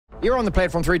You're on the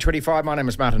platform 325. My name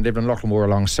is Martin Devlin. Lachlan Moore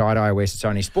alongside iOS. It's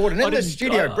only sport. And in the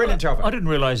studio, Brendan Telfer. I didn't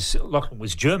realise Lachlan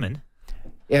was German.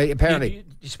 Yeah, apparently.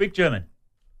 You speak German?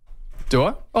 Do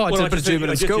I? Oh, I did a bit of German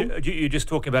in school. You're just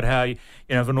talking about how,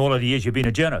 for all of the years you've been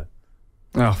a journo.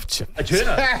 Oh, a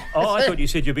journo? Oh, I thought you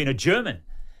said you've been a German.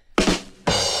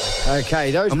 Okay,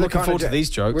 those. I'm looking forward to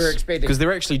these jokes. We're expecting, because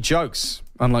they're actually jokes.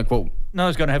 Unlike what? No, I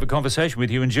was going to have a conversation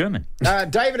with you in German.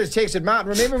 David has texted, Martin,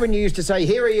 remember when you used to say,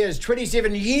 here he is,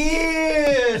 27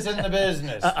 years in the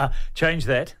business? Change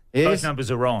that. Yes? Both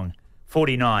numbers are wrong.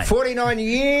 49. 49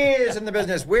 years in the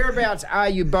business. Whereabouts are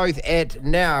you both at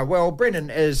now? Well, Brendan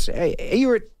is...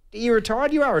 Are you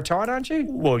retired? You are retired, aren't you?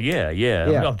 Well,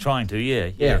 yeah. I'm trying to,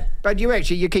 yeah. But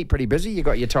you keep pretty busy. You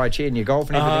got your Tai Chi and your golf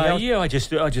and everything else. Yeah, I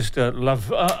just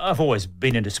love. I've always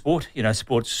been into sport.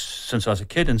 Sports since I was a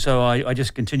kid, and so I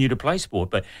just continue to play sport.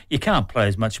 But you can't play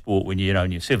as much sport when you're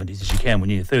in your 70s as you can when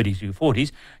you're 30s or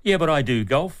 40s. Yeah, but I do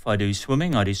golf, I do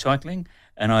swimming, I do cycling,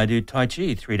 and I do Tai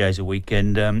Chi 3 days a week.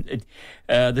 And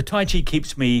the Tai Chi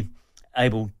keeps me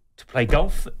able to play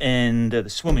golf, and the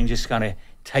swimming just kind of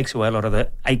takes away a lot of the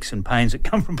aches and pains that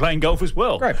come from playing golf as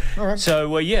well. Great. All right.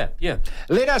 So, yeah.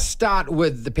 Let us start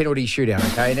with the penalty shootout,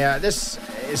 okay? Now, this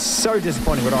is so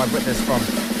disappointing what I've witnessed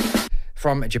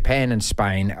from Japan and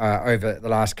Spain over the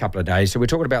last couple of days. So we're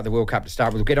talking about the World Cup to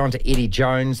start with. We'll get on to Eddie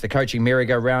Jones, the coaching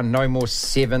merry-go-round, no more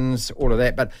sevens, all of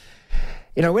that. But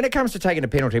when it comes to taking a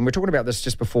penalty, and we're talking about this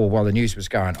just before while the news was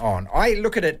going on, I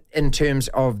look at it in terms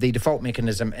of the default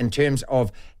mechanism, in terms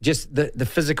of just the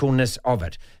physicalness of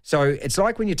it. So it's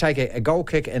like when you take a goal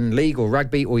kick in league or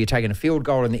rugby, or you're taking a field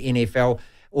goal in the NFL,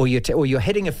 or you're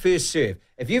hitting a first serve.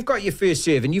 If you've got your first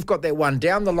serve and you've got that one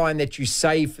down the line that you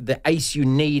save for the ace you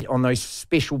need on those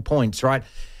special points, right?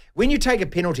 When you take a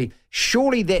penalty,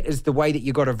 surely that is the way that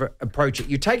you've got to approach it.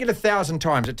 You take it 1,000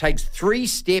 times. It takes 3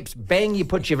 steps. Bang, you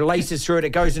put your laces through it. It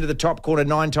goes into the top corner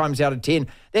 9 times out of 10.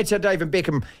 That's how David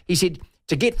Beckham, he said,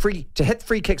 to hit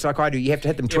free kicks like I do, you have to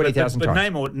hit them 20,000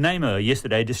 times. But Neymar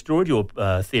yesterday destroyed your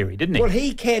theory, didn't he? Well,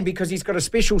 he can, because he's got a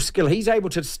special skill. He's able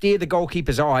to steer the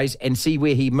goalkeeper's eyes and see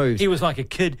where he moves. He was like a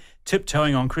kid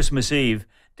tiptoeing on Christmas Eve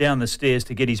down the stairs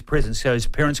to get his presents so his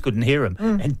parents couldn't hear him,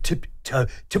 and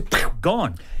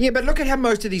gone. Yeah, but look at how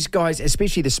most of these guys,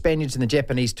 especially the Spaniards and the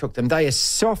Japanese, took them. They are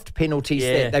soft penalties.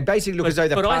 Yeah. They basically look as though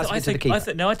they're passing it to the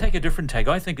keeper. I take a different take.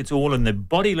 I think it's all in the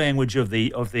body language of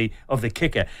the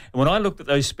kicker. And when I looked at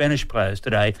those Spanish players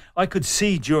today, I could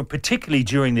see, particularly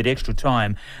during that extra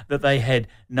time, that they had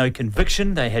no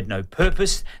conviction, they had no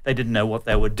purpose, they didn't know what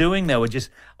they were doing. They were just,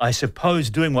 I suppose,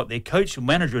 doing what their coach and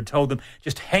manager had told them,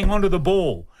 just hang on to the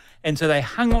ball. And so they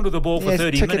hung onto the ball for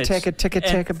 30 minutes,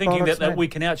 thinking that we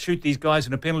can outshoot these guys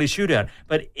in a penalty shootout.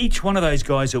 But each one of those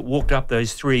guys that walked up,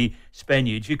 those 3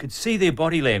 Spaniards, you could see their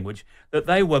body language, that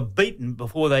they were beaten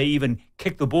before they even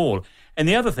kicked the ball. And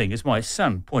the other thing is, my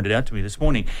son pointed out to me this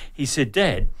morning, he said,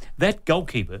 Dad, that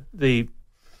goalkeeper, the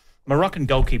Moroccan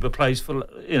goalkeeper, plays for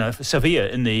Sevilla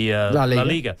in the La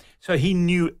Liga. So he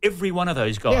knew every one of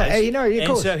those guys. Yeah, of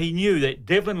course. So he knew that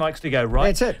Devlin likes to go right.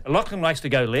 That's it. Lachlan likes to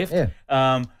go left.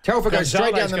 Yeah. Telfer goes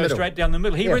straight down the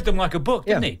middle. He read them like a book,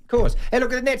 didn't he? Of course. And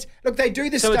look, they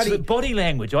do this study. So it's the body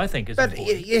language, I think, is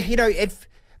important.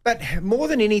 But more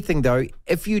than anything, though,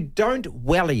 if you don't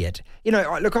welly it,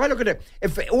 I look at it.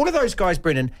 If all of those guys,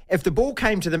 Brendan, if the ball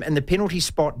came to them in the penalty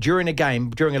spot during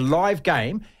a live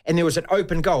game, and there was an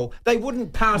open goal, they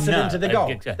wouldn't pass it into the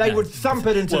goal. They would thump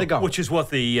it into the goal. Which is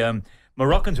what the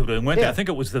Moroccans were doing, weren't they? I think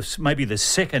it was maybe the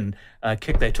second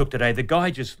kick they took today. The guy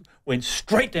just went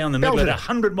straight down the middle at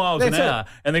 100 miles an hour,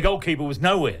 and the goalkeeper was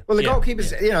nowhere. Well, the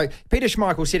goalkeeper's, Peter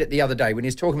Schmeichel said it the other day when he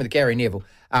was talking with Gary Neville,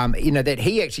 that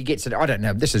he actually gets it, I don't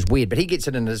know, this is weird, but he gets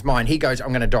it in his mind. He goes, I'm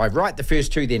going to dive right the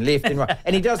first 2, then left, then right.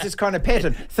 And he does this kind of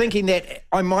pattern, thinking that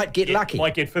I might get lucky.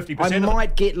 Might get 50%. I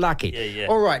might get lucky. Yeah.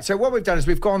 All right, so what we've done is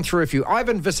we've gone through a few.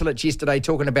 Ivan Visilic yesterday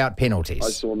talking about penalties. I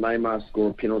saw Neymar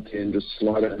score a penalty and just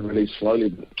slide it and release slowly,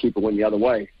 but the keeper went the other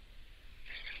way.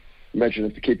 Imagine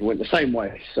if the keeper went the same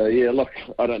way. So, look,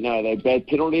 I don't know. Are they bad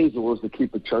penalties, or was the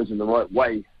keeper chosen the right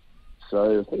way?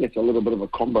 So I think it's a little bit of a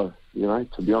combo,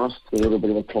 to be honest. A little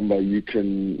bit of a combo. You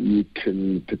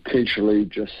can potentially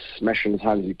just smash it as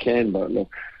hard as you can, but look,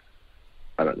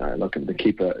 I don't know. Look, if the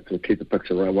keeper picks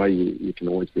the right way, you can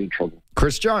always be in trouble.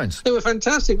 Chris Jones. They were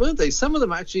fantastic, weren't they? Some of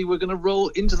them actually were going to roll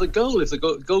into the goal if the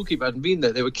goalkeeper hadn't been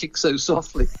there. They were kicked so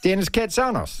softly. Dennis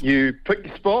Katsanos. You pick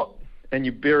your spot and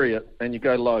you bury it and you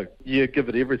go low. You give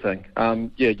it everything.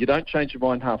 You don't change your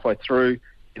mind halfway through.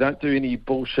 You don't do any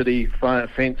bullshitty,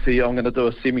 fancy, I'm going to do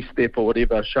a semi-step or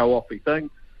whatever, show-offy thing.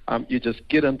 You just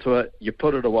get into it, you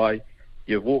put it away,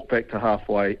 you walk back to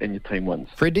halfway and your team wins.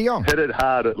 Fred de Jong. Hit it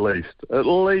hard at least. At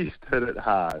least hit it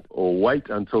hard. Or wait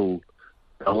until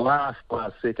the last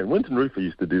second. Winton Rufer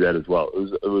used to do that as well.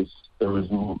 It was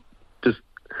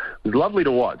lovely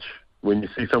to watch when you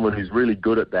see someone who's really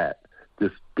good at that.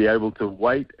 Just be able to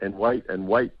wait and wait and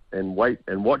wait and wait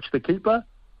and watch the keeper.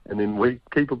 And then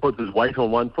keeper puts his weight on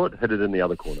one foot, hit it in the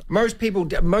other corner. Most people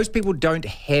don't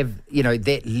have,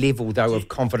 that level, though, of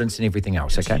confidence and everything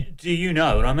else, okay? Do you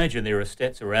know, and I imagine there are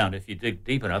stats around if you dig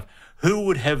deep enough, who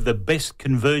would have the best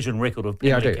conversion record of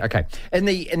penalty? Yeah, I do, okay. In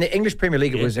the English Premier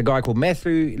League, it was a guy called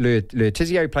Matthew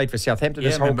Letizia, who played for Southampton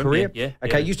his whole career.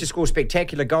 Used to score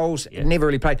spectacular goals, never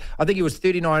really played. I think he was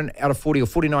 39 out of 40 or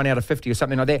 49 out of 50 or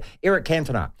something like that. Eric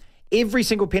Cantona. Every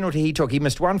single penalty he took, he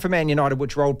missed one for Man United,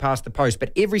 which rolled past the post, but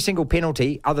every single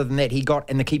penalty, other than that, he got,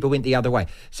 and the keeper went the other way.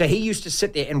 So he used to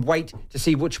sit there and wait to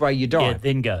see which way you dive. Yeah,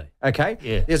 then go. Okay?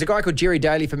 Yeah. There's a guy called Jerry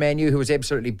Daly for Man U who was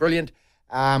absolutely brilliant.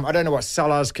 I don't know what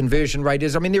Salah's conversion rate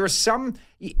is. I mean, there are some,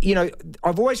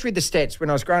 I've always read the stats when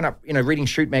I was growing up, reading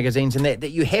Shoot magazines and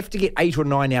that you have to get 8 or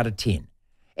 9 out of 10.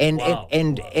 And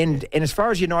as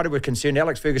far as United were concerned,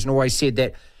 Alex Ferguson always said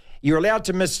that you're allowed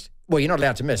to miss. Well, you're not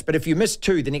allowed to miss, but if you miss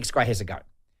 2, the next guy has a go.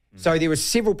 So there were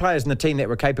several players in the team that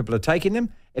were capable of taking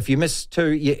them. If you miss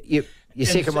 2, your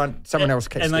second one, someone else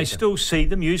can. And they still see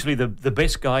them. Usually the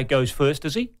best guy goes first,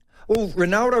 does he? Well,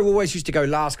 Ronaldo always used to go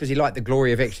last because he liked the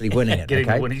glory of actually winning it. Getting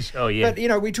the winning show, yeah.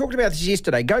 But, we talked about this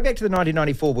yesterday. Go back to the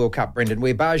 1994 World Cup, Brendan,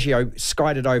 where Baggio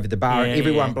skied it over the bar and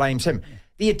everyone blames him.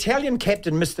 The Italian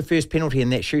captain missed the first penalty in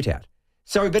that shootout.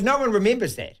 But no one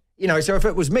remembers that. So if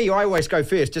it was me, I always go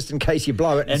first just in case you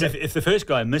blow it. And if the first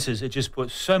guy misses, it just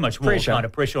puts so much more kind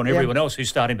of pressure on everyone else who's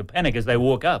starting to panic as they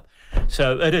walk up.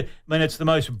 So, it's the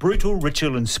most brutal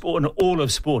ritual in sport, in all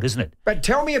of sport, isn't it? But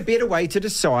tell me a better way to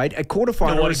decide a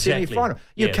quarterfinal or a semi-final.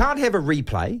 You can't have a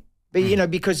replay.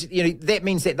 But, because that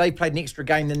means that they played an extra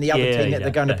game than the other team that they're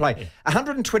going to play.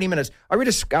 120 minutes. I read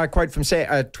a quote from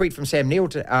a tweet from Sam Neill.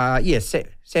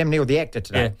 Sam Neill, the actor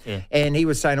today, and he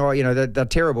was saying, they're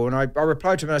terrible. And I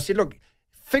replied to him and I said, look,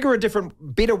 figure a different,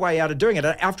 better way out of doing it.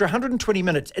 After 120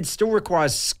 minutes, it still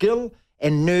requires skill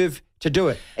and nerve to do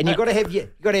it, and you've got to have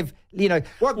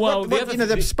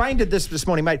Spain did this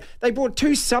morning, mate. They brought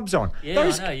 2 subs on.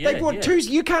 They brought 2.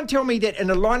 You can't tell me that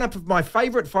in a lineup of my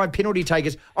favourite 5 penalty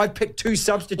takers, I've picked 2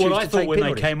 substitutes. Well, I thought when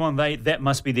they came on, that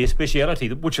must be their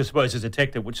speciality, which I suppose is a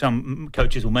tactic which some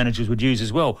coaches or managers would use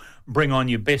as well. Bring on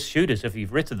your best shooters if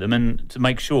you've rested them, and to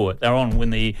make sure they're on when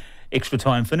the extra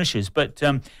time finishes. But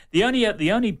the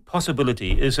only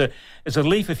possibility is a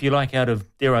leaf, if you like, out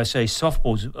of, dare I say,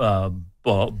 softball's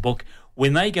book.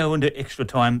 When they go into extra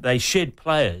time, they shed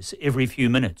players every few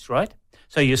minutes, right?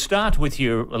 So you start with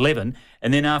your 11,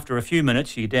 and then after a few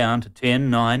minutes, you're down to 10,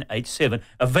 9, 8, 7.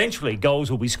 Eventually, goals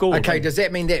will be scored. Okay, does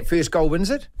that mean that first goal wins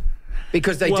it?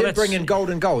 Because they did bring in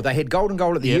golden goal. They had golden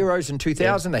goal at the Euros in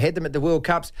 2000. They had them at the World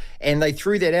Cups, and they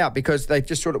threw that out because they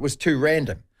just thought it was too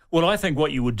random. Well, I think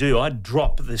what you would do, I'd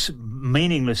drop this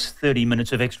meaningless 30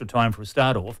 minutes of extra time for a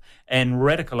start-off and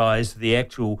radicalise the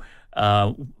actual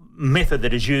method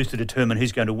that is used to determine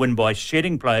who's going to win by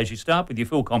shedding players. You start with your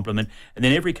full complement, and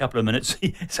then every couple of minutes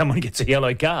someone gets a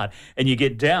yellow card, and you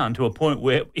get down to a point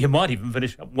where you might even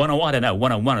finish 1-1. I don't know,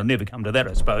 1-1 will never come to that,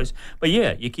 I suppose. But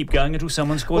you keep going until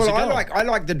someone scores a goal. I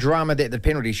like the drama that the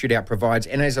penalty shootout provides,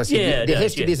 and as I said,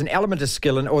 there's an element of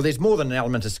skill in it, or there's more than an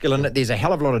element of skill in it. There's a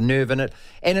hell of a lot of nerve in it,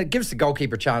 and it gives the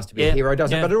goalkeeper a chance to be a hero,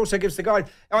 doesn't it? But it also gives the guy.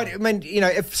 I mean,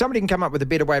 if somebody can come up with a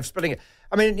better way of splitting it.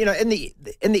 I mean, in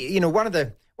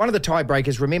the one of the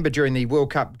tiebreakers, remember, during the World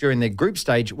Cup, during the group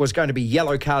stage, was going to be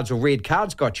yellow cards or red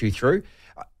cards got you through.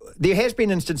 There has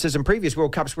been instances in previous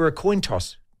World Cups where a coin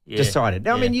toss decided.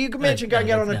 Now, I mean, you can imagine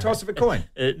going out on a toss of a coin.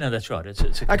 No, that's right.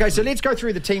 Okay, so let's go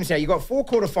through the teams now. You've got 4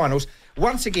 quarterfinals.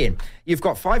 Once again, you've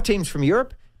got 5 teams from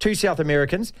Europe, 2 South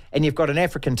Americans, and you've got an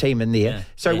African team in there.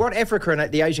 What Africa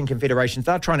and the Asian confederations,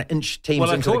 they're trying to inch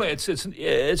teams into. Well,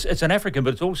 it's an African,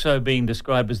 but it's also being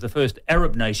described as the first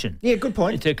Arab nation. Yeah, good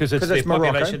point. Because their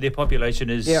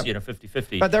population is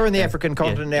 50-50. But they're in the African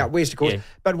continent out west, of course.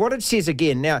 But what it says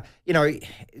again, now,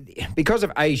 because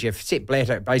of Asia, Sepp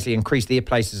Blatter basically increased their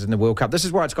places in the World Cup. This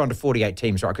is why it's gone to 48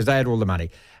 teams, right? Because they had all the money.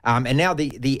 And now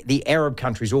the Arab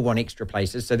countries all want extra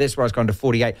places, so that's why it's gone to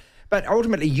 48. But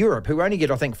ultimately, Europe, who only get,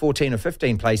 I think, 14 or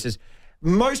 15 places,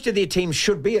 most of their teams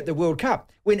should be at the World Cup.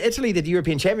 When Italy, the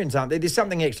European champions, aren't there, there's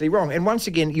something actually wrong. And once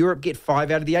again, Europe get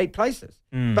 5 out of the 8 places.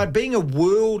 But being a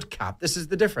World Cup, this is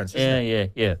the difference, isn't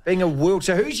it? Yeah. Being a World...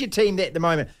 So who's your team at the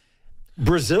moment?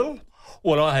 Brazil?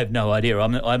 Well, I have no idea.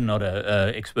 I'm not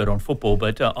an expert on football,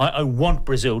 but I want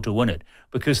Brazil to win it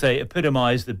because they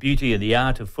epitomise the beauty and the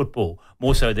art of football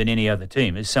more so than any other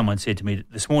team. As someone said to me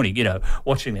this morning,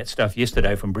 watching that stuff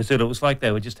yesterday from Brazil, it was like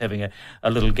they were just having a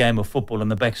little game of football in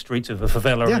the back streets of a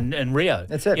favela in Rio.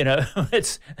 That's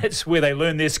it. That's where they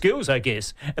learn their skills, I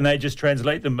guess, and they just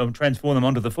translate them and transform them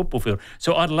onto the football field.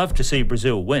 So I'd love to see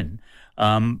Brazil win.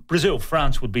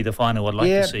 Brazil-France would be the final I'd like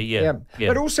to see, yeah.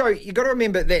 But also, you've got to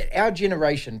remember that our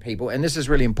generation, people, and this is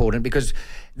really important because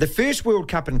the first World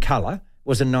Cup in colour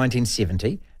was in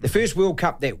 1970. The first World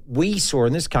Cup that we saw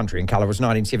in this country in colour was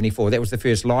 1974. That was the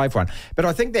first live one. But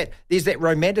I think that there's that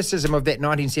romanticism of that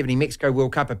 1970 Mexico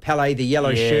World Cup of Pelé, the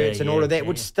yellow shirts and all of that,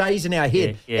 which stays in our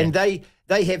head. And they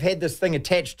have had this thing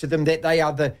attached to them that they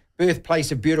are the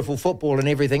birthplace of beautiful football and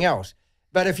everything else.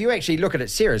 But if you actually look at it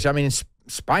serious, I mean,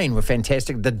 Spain were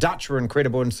fantastic. The Dutch were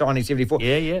incredible in 1974.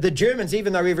 The Germans,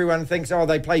 even though everyone thinks,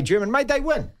 they play German, mate, they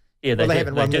win. Yeah, they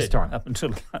haven't won this time. Up until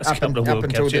the last couple of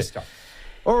World Cups. This time.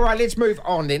 All right, let's move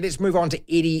on then. Let's move on to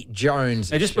Eddie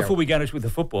Jones. Now, just before we go into the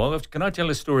football, can I tell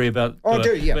a story about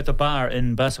about the bar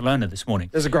in Barcelona this morning?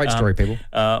 There's a great story, people.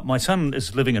 My son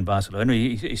is living in Barcelona.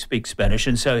 He speaks Spanish,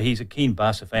 and so he's a keen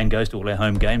Barca fan, goes to all our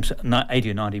home games, 80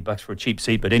 or 90 bucks for a cheap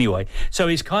seat. But anyway, so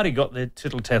he's kind of got the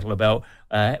tittle-tattle about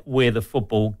where the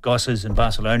football goss is in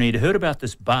Barcelona. He'd heard about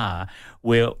this bar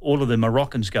where all of the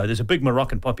Moroccans go. There's a big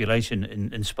Moroccan population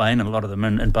in Spain and a lot of them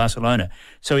in Barcelona.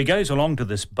 So he goes along to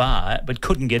this bar but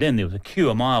couldn't get in. There was a queue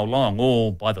a mile long,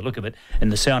 all by the look of it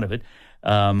and the sound of it,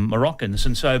 Moroccans.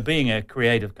 And so being a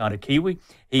creative kind of Kiwi,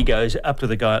 he goes up to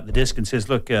the guy at the desk and says,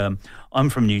 look, I'm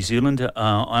from New Zealand.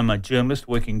 I'm a journalist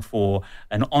working for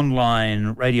an online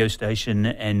radio station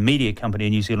and media company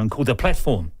in New Zealand called The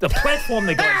Platform. The Platform,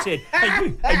 the guy said.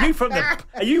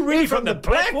 Are you really from the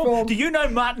platform? Do you know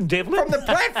Martin Devlin? From The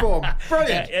Platform.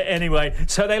 Brilliant. Anyway,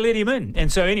 so they let him in.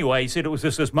 And so anyway, he said it was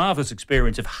this marvellous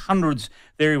experience of hundreds.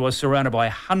 There he was surrounded by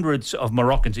hundreds of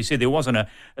Moroccans. He said there wasn't a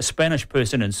Spanish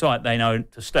person in sight. They know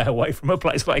to stay away from a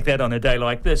place like that on a day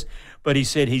like this. But he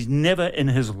said he's never in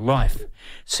his life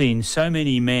seen so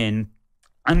many men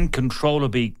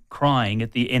uncontrollably crying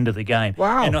at the end of the game.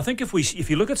 Wow. And I think if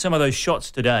you look at some of those shots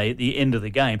today at the end of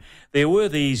the game, there were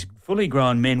these fully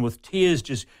grown men with tears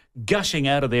just gushing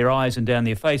out of their eyes and down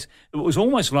their face. It was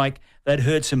almost like they'd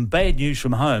heard some bad news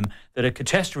from home that a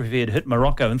catastrophe had hit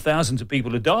Morocco and thousands of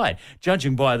people had died,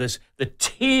 judging by the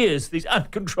tears, these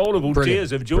uncontrollable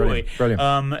tears of joy. Brilliant.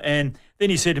 And then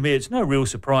he said to me, it's no real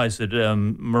surprise that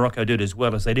Morocco did as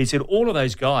well as they did. He said all of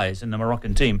those guys in the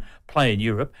Moroccan team play in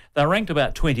Europe. They're ranked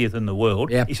about 20th in the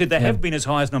world. Yeah. He said they have been as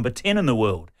high as number 10 in the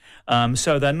world.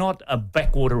 So they're not a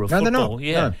backwater of football. They're not.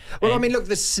 Yeah. No. Well, I mean, look,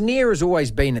 the sneer has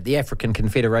always been at the African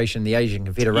Confederation, the Asian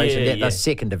Confederation, that's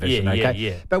second division,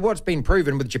 okay? But what's been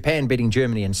proven with Japan beating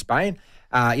Germany and Spain,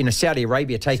 Saudi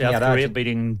Arabia taking out South Korea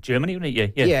beating Germany,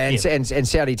 and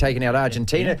Saudi taking out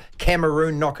Argentina,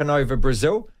 Cameroon knocking over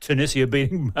Brazil, Tunisia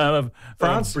beating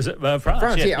France. France,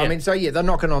 I mean, they're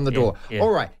knocking on the door.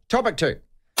 All right, topic 2.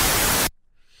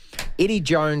 Eddie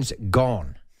Jones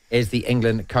gone as the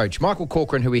England coach. Michael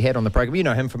Corcoran, who we had on the program, you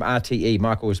know him from RTE.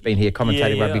 Michael has been here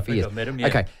commentating rugby for years. I met him,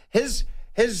 Okay,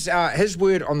 his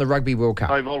word on the Rugby World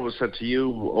Cup. I've always said to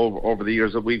you over the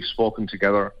years that we've spoken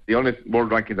together, the only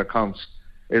world ranking that counts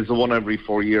is the one every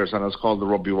 4 years, and it's called the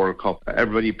Rugby World Cup.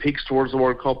 Everybody peaks towards the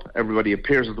World Cup. Everybody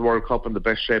appears at the World Cup in the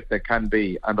best shape they can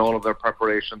be, and all of their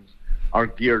preparations are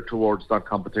geared towards that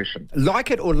competition.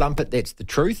 Like it or lump it, that's the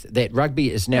truth. That rugby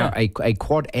is now a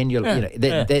quad annual.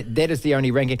 That is the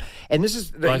only ranking. And this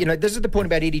is this is the point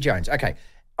about Eddie Jones. Okay.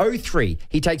 03,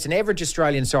 he takes an average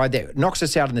Australian side that knocks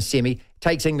us out in the semi,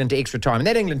 takes England to extra time. And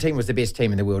that England team was the best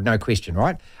team in the world, no question,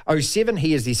 right? 07,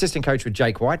 he is the assistant coach with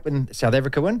Jake White when South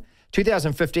Africa win.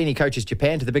 2015, he coaches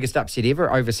Japan to the biggest upset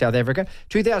ever over South Africa.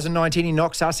 2019, he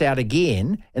knocks us out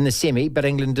again in the semi, but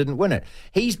England didn't win it.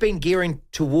 He's been gearing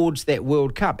towards that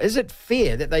World Cup. Is it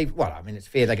fair that it's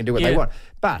fair they can do what they want.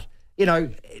 But,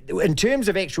 in terms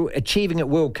of actual achieving at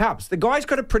World Cups, the guy's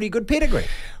got a pretty good pedigree.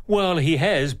 Well, he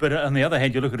has, but on the other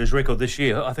hand, you look at his record this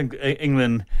year, I think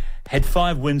England had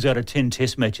 5 wins out of 10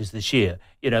 test matches this year,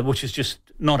 which is just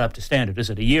not up to standard, is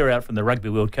it? A year out from the Rugby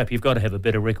World Cup, you've got to have a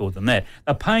better record than that.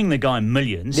 They're paying the guy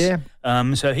millions,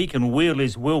 so he can wheel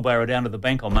his wheelbarrow down to the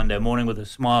bank on Monday morning with a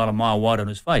smile a mile wide on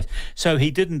his face. So he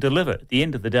didn't deliver. At the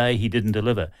end of the day, he didn't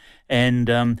deliver. And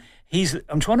I'm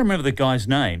trying to remember the guy's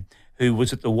name, who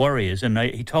was at the Warriors, and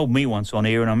he told me once on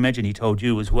air, and I imagine he told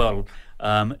you as well,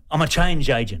 I'm a change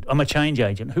agent.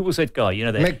 Who was that guy?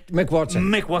 Mick Watson.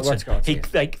 Mick Watson.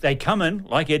 They come in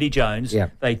like Eddie Jones. Yeah.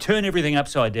 They turn everything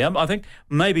upside down. I think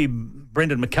maybe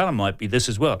Brendan McCullum might be this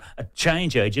as well, a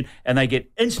change agent, and they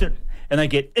get instant and they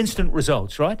get instant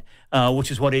results, right? Which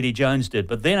is what Eddie Jones did.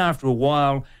 But then after a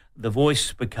while, the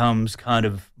voice becomes kind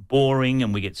of boring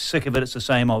and we get sick of it. It's the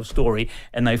same old story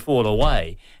and they fall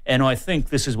away. And I think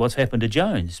this is what's happened to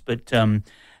Jones. But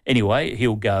anyway,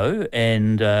 he'll go.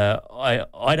 And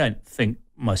I don't think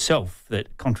myself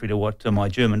that, contrary to what my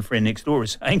German friend next door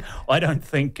is saying, I don't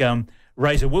think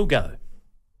Razor will go.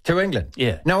 To England?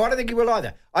 Yeah. No, I don't think he will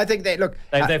either. I think that, look...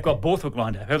 They've got Borthwick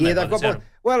lined up, haven't they? Yeah, they've got Borthwick.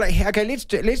 Well, okay,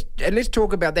 let's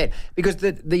talk about that, because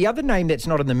the other name that's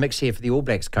not in the mix here for the All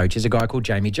Blacks coach is a guy called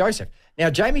Jamie Joseph. Now,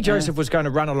 Jamie Joseph was going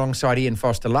to run alongside Ian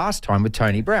Foster last time with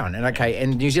Tony Brown,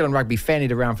 and New Zealand Rugby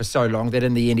fannied around for so long that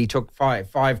in the end he took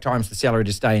five times the salary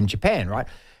to stay in Japan, right?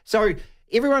 So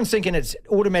everyone's thinking it's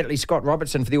automatically Scott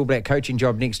Robertson for the All Black coaching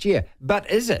job next year, but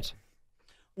is it?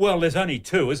 Well, there's only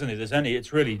two, isn't there?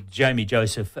 It's really Jamie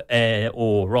Joseph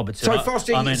or Robertson. So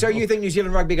Foster, so you think New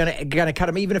Zealand Rugby are going to cut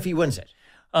him even if he wins it?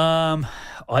 I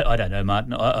don't know,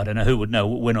 Martin. I don't know who would know.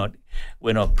 We're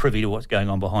not privy to what's going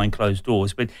on behind closed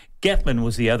doors. But Gatlin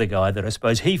was the other guy that I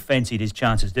suppose he fancied his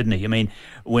chances, didn't he? I mean,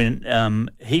 when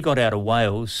he got out of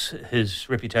Wales, his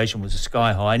reputation was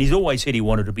sky high, and he's always said he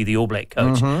wanted to be the All Black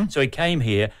coach. Mm-hmm. So he came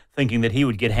here thinking that he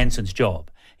would get Hanson's job.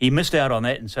 He missed out on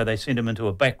that, and so they sent him into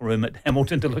a back room at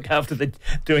Hamilton to look after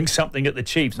doing something at the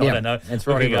Chiefs. Yeah, I don't know. That's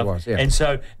right, it was, yeah. And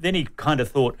so then he kind of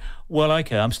thought, well,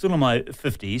 okay, I'm still in my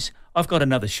 50s. I've got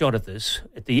another shot at this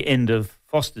at the end of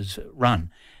Foster's run.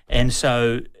 And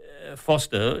so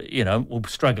Foster, will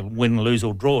struggle, win, lose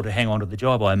or draw to hang on to the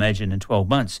job, I imagine, in 12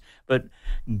 months. But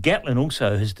Gatlin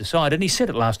also has decided, and he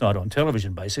said it last night on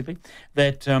television, basically,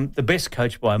 that the best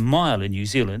coach by a mile in New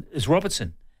Zealand is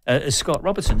Robertson. Is Scott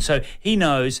Robertson. So he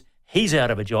knows he's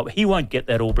out of a job. He won't get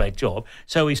that All Black job.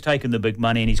 So he's taken the big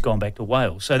money and he's gone back to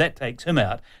Wales. So that takes him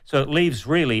out. So it leaves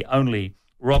really only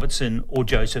Robertson or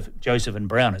Joseph and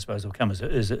Brown, I suppose, will come as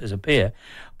a pair.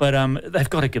 But they've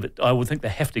got to give it, I would think they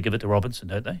have to give it to Robertson,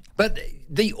 don't they? But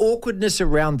the awkwardness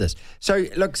around this. So,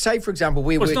 look, say, for example,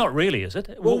 it's not really, is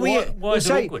it? Well, why is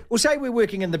it awkward? Well, say we're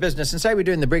working in the business and say we're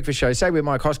doing the breakfast show, say we're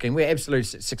Mike Hosking, we're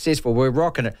absolutely successful, we're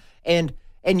rocking it.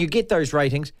 And you get those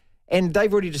ratings, and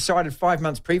they've already decided 5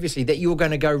 months previously that you're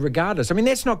going to go regardless. I mean,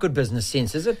 that's not good business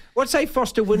sense, is it? What say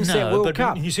Foster wins that World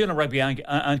Cup? New Zealand Rugby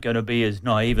aren't going to be as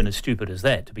naive and as stupid as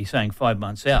that, to be saying 5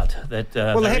 months out. That they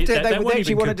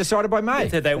actually want it decided by May.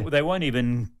 They won't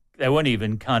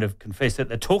even kind of confess that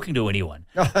they're talking to anyone.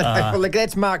 Well, look,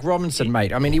 that's Mark Robinson,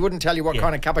 mate. I mean, he wouldn't tell you what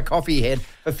kind of cup of coffee he had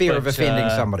for fear of offending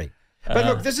somebody. But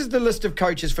look, this is the list of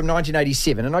coaches from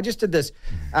 1987, and I just did this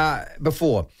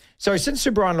before. So since Sir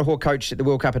Brian Lahore coached at the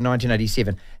World Cup in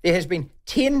 1987, there has been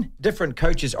 10 different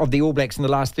coaches of the All Blacks in the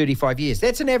last 35 years.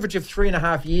 That's an average of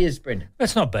 3.5 years, Brendan.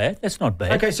 That's not bad.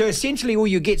 Okay, so essentially all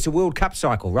you get's a World Cup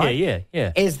cycle, right?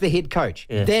 Yeah. As the head coach.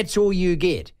 Yeah. That's all you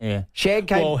get. Yeah. Shag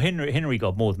came... Well, Henry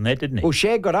got more than that, didn't he? Well,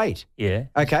 Shag got 8. Yeah.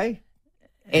 Okay.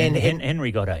 And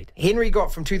Henry got 8. Henry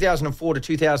got from 2004 to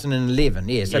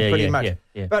 2011, so pretty much.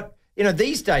 Yeah. But...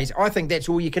 these days, I think that's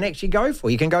all you can actually go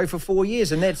for. You can go for 4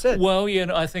 years and that's it. Well,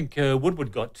 I think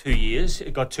Woodward got 2 years.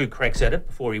 Got 2 cracks at it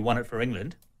before he won it for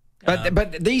England.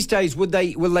 But these days, will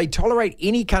they tolerate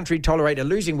any country tolerate a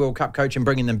losing World Cup coach and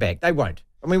bringing them back? They won't.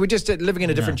 I mean, we're just living in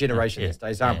a different generation these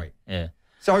days, aren't we? Yeah.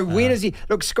 So where does he...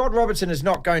 Look, Scott Robertson is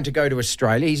not going to go to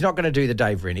Australia. He's not going to do the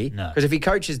Dave Rennie. No. Because if he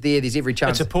coaches there's every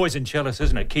chance... It's a poison chalice,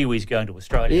 isn't it? Kiwis going to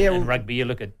Australia. Yeah, and rugby, you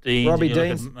look at Deans, Robbie you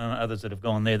Deans. look at others that have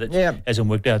gone there that hasn't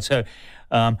worked out. So,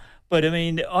 but I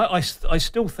mean, I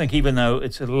still think, even though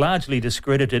it's a largely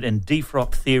discredited and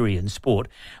defrocked theory in sport,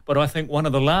 but I think one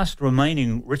of the last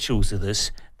remaining rituals of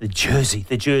this, the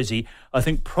jersey, I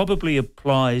think probably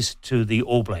applies to the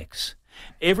All Blacks.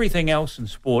 Everything else in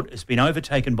sport has been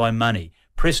overtaken by money.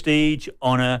 Prestige,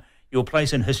 honour, your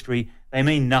place in history, they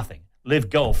mean nothing.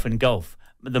 Live golf and golf,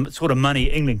 the sort of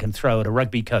money England can throw at a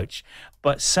rugby coach.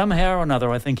 But somehow or another,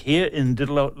 I think here in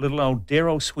little old dear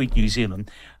old sweet New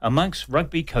Zealand, amongst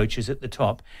rugby coaches at the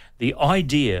top, the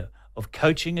idea of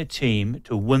coaching a team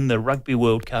to win the Rugby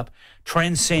World Cup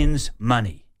transcends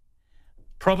money.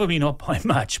 Probably not by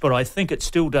much, but I think it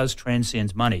still does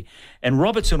transcend money. And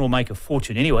Robertson will make a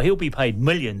fortune anyway. He'll be paid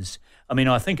millions. I mean,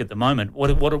 I think at the moment,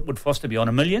 what would Foster be on,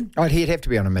 $1 million? Oh, he'd have to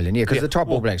be on $1 million, because the top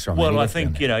All Blacks are on. Well, I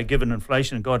think, given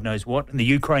inflation and God knows what, and the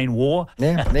Ukraine war.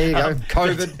 Yeah, there you go.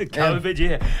 COVID.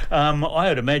 Yeah. I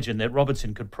would imagine that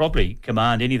Robertson could probably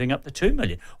command anything up to $2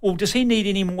 million. Well, does he need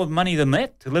any more money than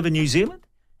that to live in New Zealand?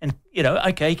 And,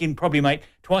 okay, he can probably make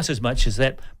twice as much as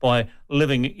that by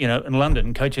living, in London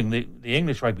and coaching the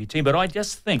English rugby team. But I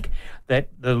just think that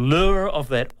the lure of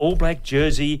that All Black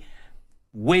jersey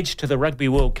wedged to the Rugby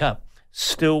World Cup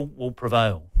still will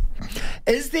prevail.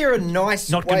 Is there a nice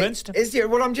Not way? convinced? Is there?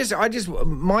 Well,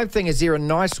 my thing is there a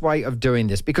nice way of doing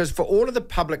this? Because for all of the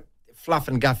public fluff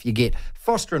and guff you get,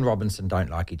 Foster and Robinson don't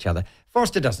like each other.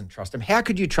 Foster doesn't trust him. How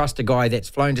could you trust a guy that's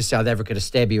flown to South Africa to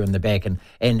stab you in the back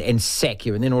and sack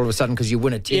you, and then all of a sudden because you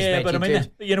win a test match? Yeah, but I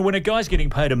mean, when a guy's getting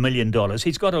paid $1 million,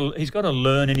 he's got to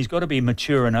learn, and he's got to be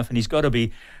mature enough, and he's got to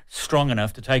be strong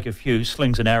enough to take a few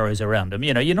slings and arrows around him.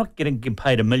 You're not getting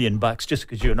paid $1 million just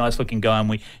because you're a nice looking guy and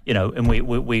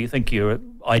we think you're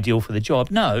ideal for the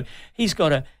job. No, he's got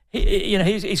to.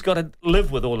 He's got to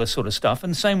live with all this sort of stuff,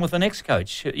 and same with the next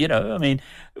coach. I mean,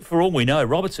 for all we know,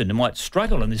 Robertson might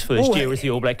struggle in his first year as the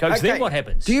All Black coach. Okay. Then what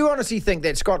happens? Do you honestly think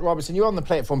that Scott Robertson, you're on the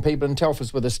platform, people, and Telf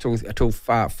is with us till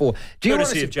 4.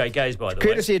 Courtesy of JK's, by the way.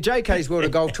 Courtesy of JK's World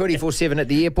of Golf 24/7 at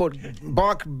the airport.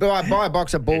 Buy a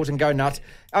box of balls and go nuts.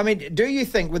 I mean, do you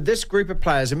think with this group of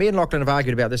players, and me and Lachlan have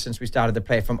argued about this since we started the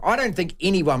platform, I don't think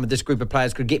anyone with this group of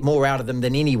players could get more out of them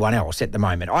than anyone else at the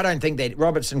moment. I don't think that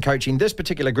Robertson coaching this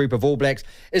particular group of All Blacks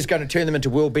is going to turn them into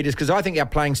world beaters, because I think our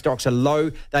playing stocks are low.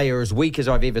 They are as weak as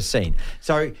I've ever seen.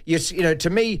 So, to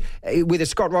me, whether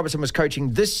Scott Robertson was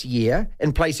coaching this year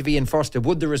in place of Ian Foster,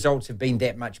 would the results have been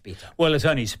that much better? Well, it's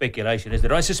only speculation, isn't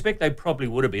it? I suspect they probably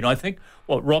would have been. I think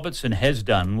what Robertson has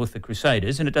done with the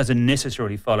Crusaders, and it doesn't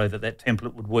necessarily follow that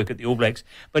template would work at the All Blacks,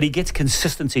 but he gets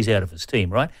consistencies out of his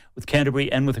team, right? With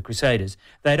Canterbury and with the Crusaders.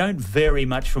 They don't vary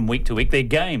much from week to week. Their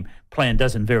game plan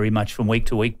doesn't vary much from week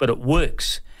to week, but it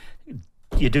works.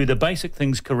 You do the basic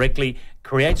things correctly,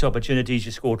 creates opportunities,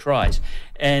 you score tries.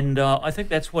 And I think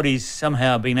that's what he's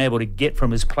somehow been able to get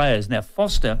from his players. Now,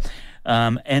 Foster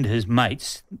and his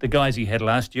mates, the guys he had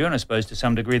last year, and I suppose to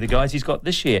some degree the guys he's got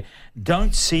this year,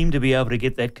 don't seem to be able to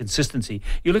get that consistency.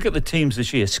 You look at the teams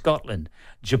this year, Scotland,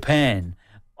 Japan,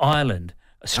 Ireland,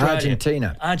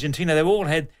 Australia, Argentina, they've all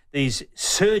had these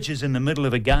surges in the middle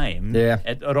of a game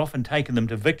that often taken them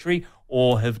to victory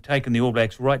or have taken the All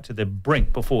Blacks right to the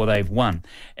brink before they've won.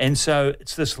 And so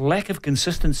it's this lack of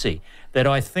consistency that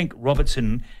I think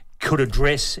Robertson could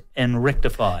address and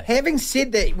rectify. Having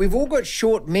said that, we've all got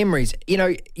short memories.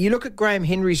 You look at Graham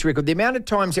Henry's record, the amount of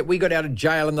times that we got out of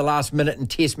jail in the last minute in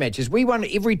test matches. We won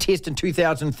every test in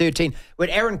 2013 when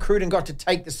Aaron Cruden got to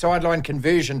take the sideline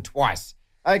conversion twice.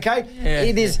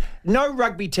 Okay? There's no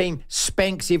rugby team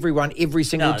spanks everyone every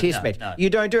single test match. No. You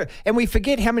don't do it. And we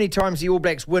forget how many times the All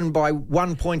Blacks win by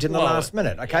 1 point in the last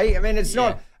minute, okay? I mean, it's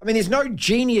not... I mean, there's no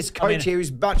genius coach here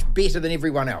who's much better than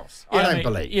everyone else. I don't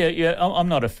believe. I'm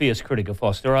not a fierce critic of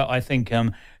Foster. I think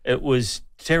it was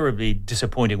terribly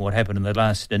disappointing what happened in the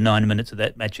last 9 minutes of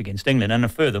that match against England.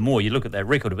 And furthermore, you look at that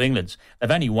record of England's, they've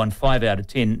only won 5 out of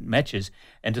 10 matches.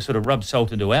 And to sort of rub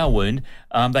salt into our wound,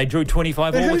 they drew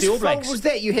 25 all with the All Blacks. Whose fault was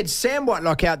that? You had Sam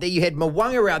Whitelock out there. You had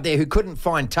Mwanga out there who couldn't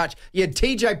find touch. You had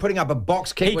TJ putting up a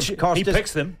box kick, which cost us. He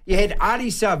picks them. You had Adi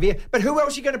Savia. But who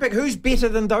else are you going to pick? Who's better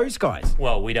than those guys?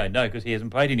 Well, we don't know because he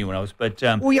hasn't played anyone else. But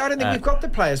I don't think we've got the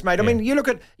players, mate. I mean, you look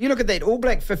at that All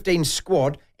Black 15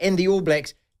 squad and the All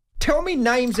Blacks. Tell me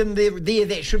names in there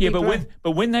that should be playing.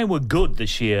 But when they were good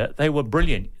this year, they were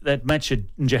brilliant. That match in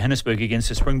Johannesburg against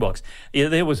the Springboks,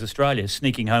 there was Australia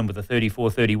sneaking home with a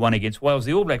 34-31 against Wales.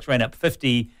 The All Blacks ran up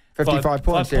 55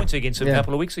 points against them a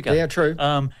couple of weeks ago. Yeah, true.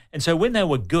 And so when they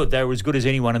were good, they were as good as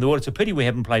anyone in the world. It's a pity we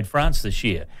haven't played France this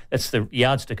year. That's the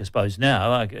yardstick, I suppose,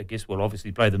 now. I guess we'll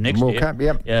obviously play them next year. World Cup,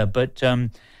 yep. Yeah, but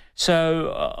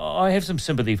so I have some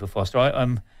sympathy for Foster.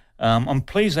 I'm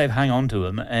pleased they've hung on to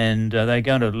him, and they're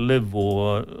going to live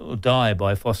or die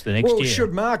by Foster next year. Well,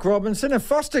 should Mark Robinson, if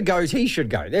Foster goes, he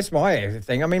should go. That's my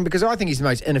thing. I mean, because I think he's the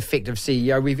most ineffective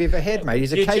CEO we've ever had, mate.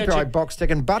 He's a KPI box stick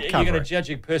and butt cover. You're going to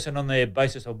judge a person on the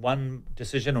basis of one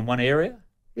decision in one area?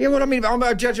 Yeah, well, I mean, I'm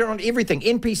a judge on everything.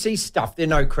 NPC stuff, they're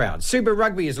no crowd. Super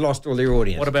Rugby has lost all their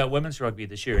audience. What about women's rugby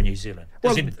this year in New Zealand?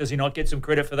 Does he not get some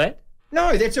credit for that?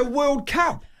 No, that's a World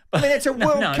Cup. I mean, it's a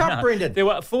World Cup, Brendan. There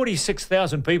were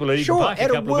 46,000 people at Eden Park a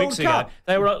couple of weeks ago.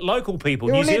 They were local people,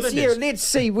 New Zealanders. Let's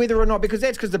see whether or not, because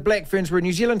that's because the Black Ferns were a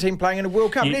New Zealand team playing in a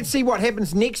World Cup. Let's see what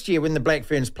happens next year when the Black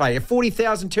Ferns play.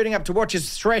 40,000 turning up to watch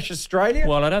us thrash Australia?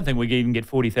 Well, I don't think we can even get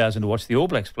 40,000 to watch the All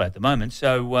Blacks play at the moment.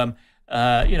 So,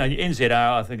 NZR,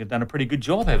 I think, have done a pretty good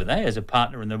job, haven't they, as a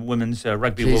partner in the Women's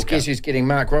Rugby World Cup? Guess who's getting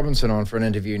Mark Robinson on for an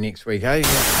interview next week, eh?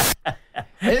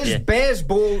 Is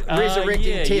Bazball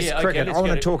resurrecting Test cricket? I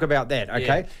want to talk about that,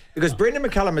 okay? Because Brendan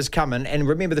McCullum has come in, and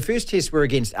remember, the first Tests were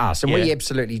against us, and we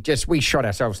absolutely we shot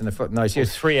ourselves in the foot in those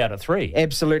years. 3 out of 3.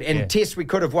 Absolutely, and Tests we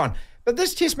could have won. But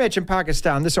this Test match in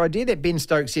Pakistan, this idea that Ben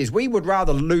Stokes says, we would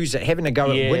rather lose it, having a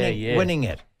go at winning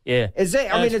it. Yeah. Is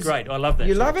that? I mean, it's great. I love that.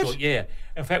 You love it? Yeah.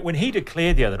 In fact, when he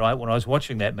declared the other night, when I was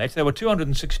watching that match, they were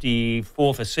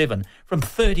 264 for 7 from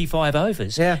 35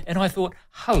 overs. Yeah. And I thought,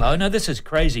 hello, no, this is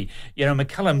crazy. You know,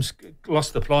 McCullum's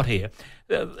lost the plot here.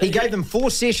 He gave them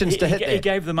 4 sessions to hit that. He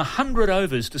gave them 100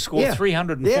 overs to score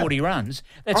 340 runs.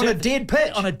 That's on a dead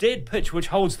pitch. On a dead pitch, which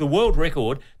holds the world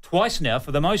record twice now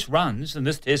for the most runs in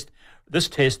this test. This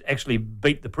test actually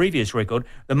beat the previous record.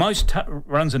 The most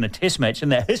runs in a test match in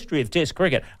the history of test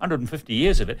cricket, 150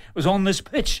 years of it, was on this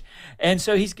pitch. And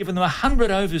so he's given them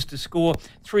 100 overs to score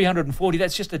 340.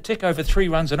 That's just a tick over 3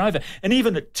 runs and over. And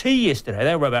even at tea yesterday,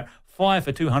 they were about 5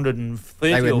 for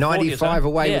 230. They were or 95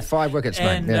 away with 5 wickets,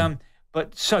 mate. And,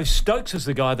 but so Stokes is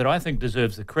the guy that I think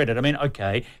deserves the credit. I mean,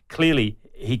 okay, clearly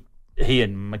he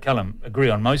and McCullum agree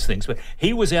on most things, but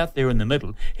he was out there in the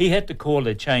middle. He had to call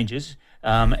the changes.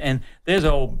 And there's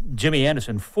old Jimmy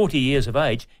Anderson, 40 years of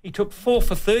age. He took 4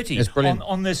 for 30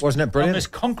 on this, wasn't it brilliant? On this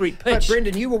concrete pitch. But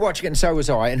Brendan, you were watching it and so was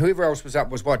I, and whoever else was up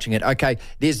was watching it. Okay,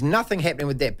 there's nothing happening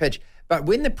with that pitch. But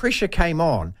when the pressure came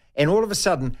on, and all of a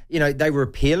sudden, you know, they were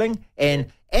appealing,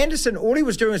 and Anderson, all he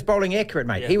was doing was bowling accurate,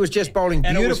 mate. Yeah. He was just bowling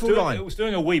beautiful line. It was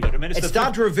doing a wee bit. I mean, it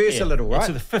started to reverse a little, right?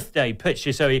 It's the 5th day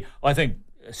pitch. So I think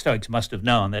Stokes must have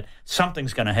known that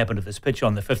something's going to happen to this pitch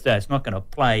on the 5th day. It's not going to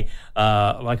play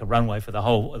like a runway for the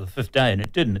whole of the 5th day, and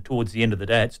it didn't. Towards the end of the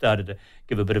day, it started to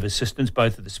give a bit of assistance,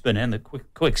 both of the spin and the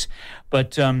quicks.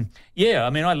 But, yeah, I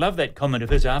mean, I love that comment of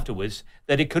his afterwards,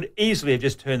 that it could easily have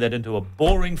just turned that into a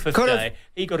boring 5th day.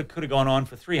 He could have gone on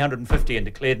for 350 and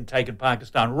declared and taken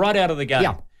Pakistan right out of the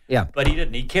game. Yeah. But he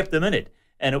didn't. He kept them in it.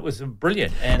 And it was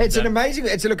brilliant. And it's an amazing.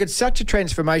 It's such a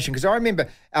transformation, because I remember,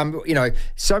 you know,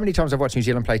 so many times I've watched New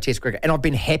Zealand play Test cricket, and I've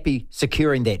been happy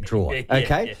securing that draw.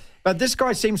 Okay. But this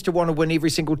guy seems to want to win every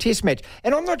single Test match,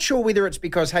 and I'm not sure whether it's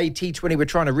because T20 we're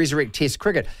trying to resurrect Test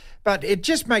cricket, but it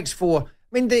just makes for. I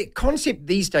mean, the concept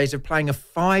these days of playing a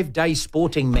 5-day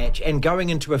sporting match and going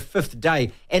into a 5th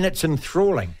day, and it's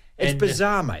enthralling. It's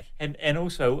bizarre, mate. And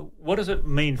also, what does it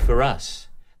mean for us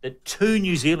that 2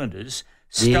 New Zealanders,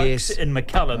 Stokes and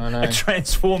McCullum, are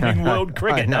transforming world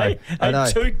cricket? I know.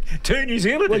 Two New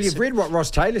Zealanders. Well, you've read what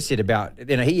Ross Taylor said about,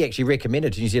 you know, he actually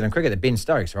recommended to New Zealand cricket that Ben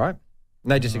Stokes, right?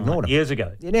 And they just ignored him. Years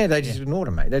ago. Yeah, they just ignored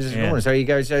him, mate. They just ignored him. So he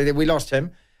goes, so we lost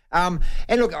him. And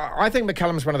look, I think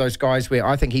McCullum's one of those guys where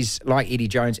I think he's like Eddie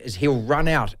Jones, is he'll run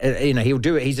out, you know, he'll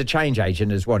do it. He's a change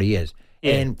agent is what he is.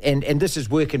 Yeah. And this is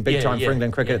working big time for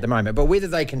England cricket at the moment. But whether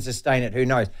they can sustain it, who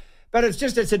knows? But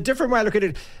it's a different way to look at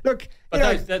it. Look,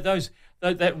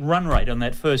 that run rate on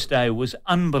that first day was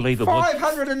unbelievable.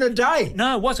 500 in a day.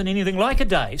 No, it wasn't anything like a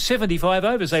day. 75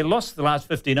 overs. They lost the last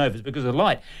 15 overs because of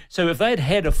light. So if they'd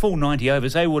had a full 90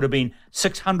 overs, they would have been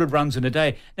 600 runs in a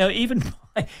day. Now,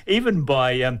 even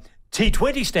by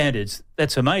T20 standards,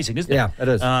 that's amazing, isn't it? Yeah, it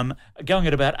is. Going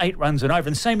at about 8 runs and over.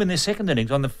 And same in their second innings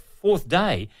on the 4th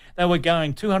day, they were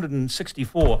going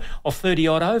 264 of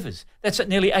 30-odd overs. That's at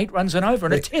nearly 8 runs and over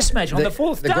in a test match on the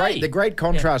 4th day. The great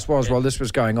contrast was, while this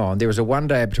was going on, there was a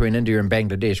one-day between India and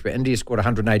Bangladesh where India scored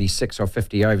 186 of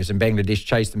 50 overs and Bangladesh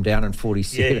chased them down in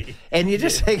 47. Yeah. And you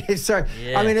just think,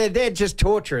 I mean, they're just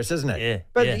torturous, isn't it? Yeah.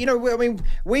 But, you know, I mean,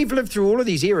 we've lived through all of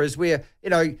these eras where,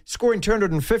 you know, scoring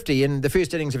 250 in the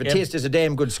first innings of a test is a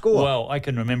damn good score. Well, I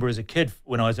can remember as a kid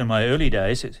when I was in my early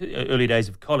days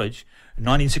of college,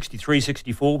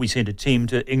 1963-64, we sent a team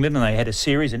to England and they had a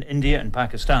series in India and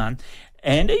Pakistan.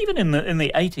 And even in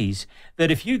the 80s,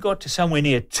 that if you got to somewhere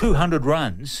near 200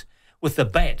 runs with the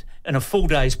bat in a full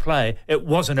day's play, it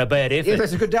wasn't a bad effort. Yeah,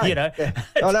 that's a good day. You know,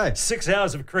 I know. 6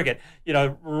 hours of cricket, you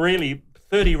know, really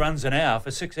 30 runs an hour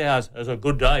for 6 hours is a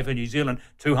good day for New Zealand,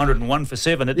 201 for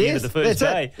 7 at the end of the first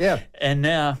day. Yeah. And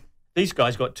now these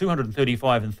guys got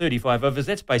 235 and 35 overs.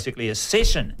 That's basically a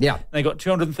session. Yeah. They got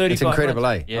 235. It's incredible,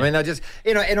 runs. Yeah. I mean, I just,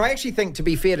 you know, and I actually think, to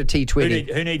be fair to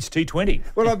T20. Who needs T20?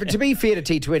 Well, but to be fair to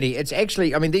T20, it's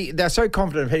actually, I mean, they're so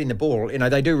confident of hitting the ball. You know,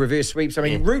 they do reverse sweeps. I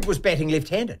mean, Root was batting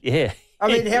left-handed. Yeah. I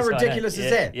mean, how ridiculous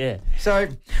is that? Yeah. So,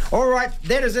 all right,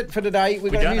 that is it for today.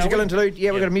 We've got a musical interlude.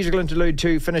 Yeah, we've got a musical interlude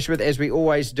to finish with, as we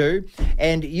always do.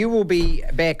 And you will be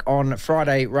back on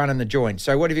Friday running the joint.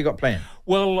 So what have you got planned?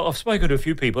 Well, I've spoken to a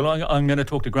few people. I'm going to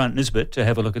talk to Grant Nisbet to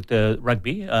have a look at the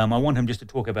rugby. I want him just to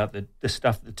talk about the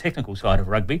stuff, the technical side of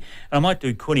rugby. And I might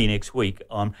do Quinny next week.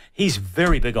 He's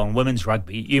very big on women's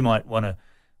rugby. You might want to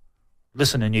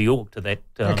listen in New York to that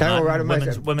Okay, all right,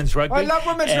 women's rugby. I love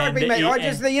women's rugby, mate.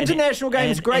 The international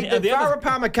game's great. The Farah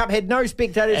Palmer Cup had no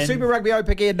spectators. Super Rugby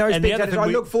Open had no spectators. I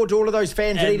look forward to all of those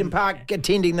fans at Eden Park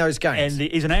attending those games.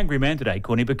 And he's an angry man today,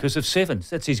 Corny, because of sevens.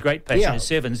 That's his great passion. Is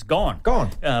sevens gone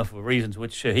for reasons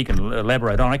which he can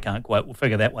elaborate on. I can't quite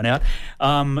figure that one out.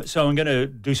 So I'm going to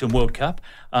do some World Cup.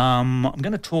 I'm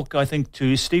going to talk, I think,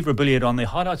 to Steve Robilliard on the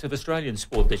highlights of Australian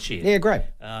sport this year. Yeah, great.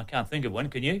 I can't think of one.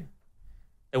 Can you?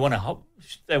 They want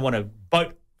a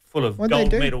boat full of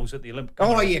gold medals at the Olympic.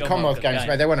 Commonwealth Games,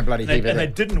 mate. They want a bloody heap of it. And they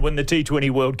didn't win the T20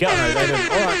 World Cup. No, they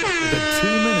didn't. All right. The 2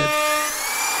 minute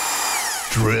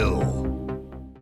drill.